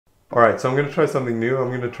Alright, so I'm going to try something new. I'm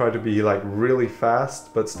going to try to be like really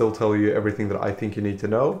fast, but still tell you everything that I think you need to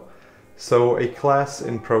know. So a class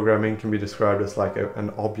in programming can be described as like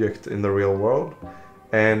an object in the real world.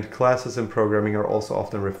 And classes in programming are also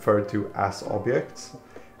often referred to as objects.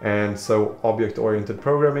 And so object-oriented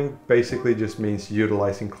programming basically just means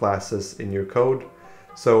utilizing classes in your code.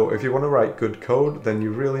 So if you want to write good code, then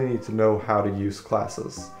you really need to know how to use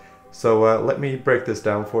classes. So let me break this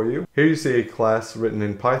down for you. Here you see a class written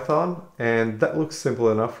in Python, and that looks simple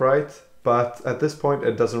enough, right? But at this point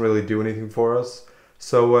it doesn't really do anything for us.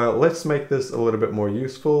 So let's make this a little bit more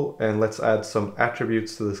useful, and let's add some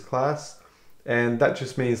attributes to this class. And that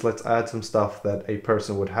just means let's add some stuff that a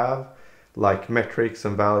person would have, like metrics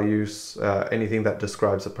and values, anything that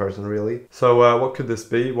describes a person really. So what could this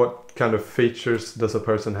be? What kind of features does a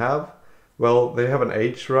person have? Well, they have an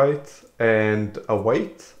age, right? And a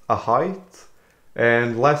weight, a height,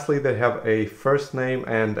 and lastly they have a first name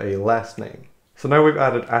and a last name. So now we've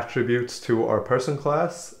added attributes to our person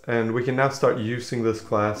class, and we can now start using this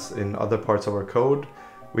class in other parts of our code.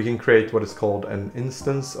 We can create what is called an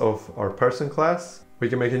instance of our person class. We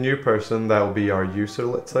can make a new person that will be our user,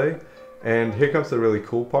 let's say. And here comes the really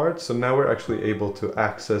cool part. So now we're actually able to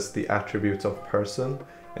access the attributes of person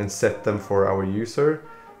and set them for our user.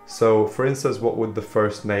 So for instance, what would the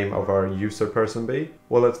first name of our user person be?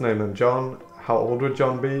 Well, let's name him John. How old would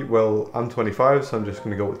John be? Well, I'm 25, so I'm just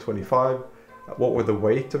going to go with 25. What would the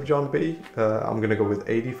weight of John be? I'm going to go with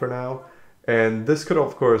 80 for now. And this could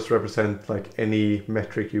of course represent like any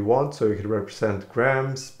metric you want. So it could represent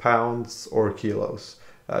grams, pounds, or kilos.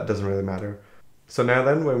 It doesn't really matter. So now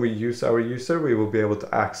then, when we use our user, we will be able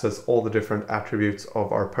to access all the different attributes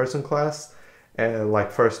of our person class,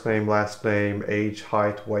 like first name, last name, age,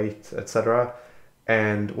 height, weight, etc.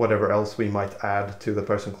 and whatever else we might add to the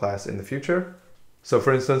person class in the future. So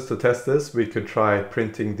for instance, to test this, we could try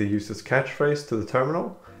printing the user's catchphrase to the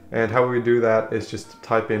terminal. And how we do that is just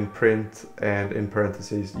type in print and in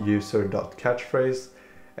parentheses user.catchphrase,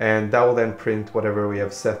 and that will then print whatever we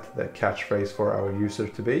have set the catchphrase for our user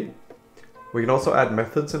to be. We can also add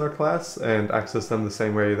methods in our class and access them the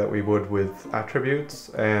same way that we would with attributes,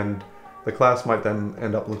 and the class might then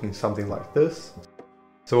end up looking something like this.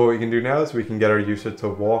 So what we can do now is we can get our user to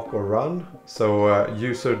walk or run. So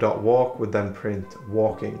user.walk would then print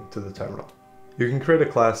walking to the terminal. You can create a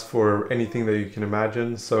class for anything that you can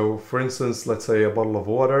imagine. So for instance, let's say a bottle of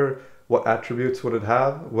water. What attributes would it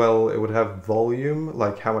have? Well, it would have volume,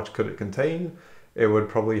 like how much could it contain. It would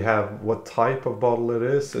probably have what type of bottle it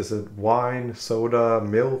is. Is it wine, soda,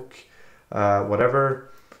 milk, whatever?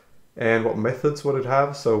 And what methods would it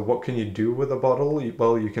have? So what can you do with a bottle?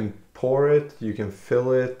 Well, you can pour it, you can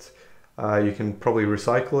fill it, you can probably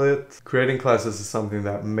recycle it. Creating classes is something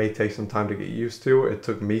that may take some time to get used to. It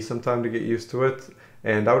took me some time to get used to it.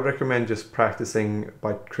 And I would recommend just practicing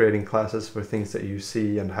by creating classes for things that you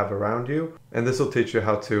see and have around you. And this will teach you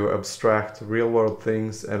how to abstract real-world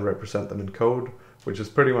things and represent them in code, which is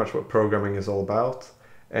pretty much what programming is all about.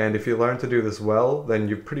 And if you learn to do this well, then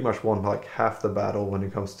you pretty much won like half the battle when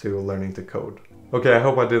it comes to learning to code. Okay, I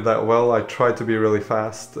hope I did that well. I tried to be really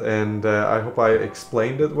fast, and I hope I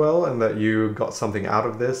explained it well and that you got something out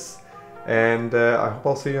of this. And I hope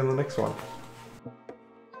I'll see you in the next one.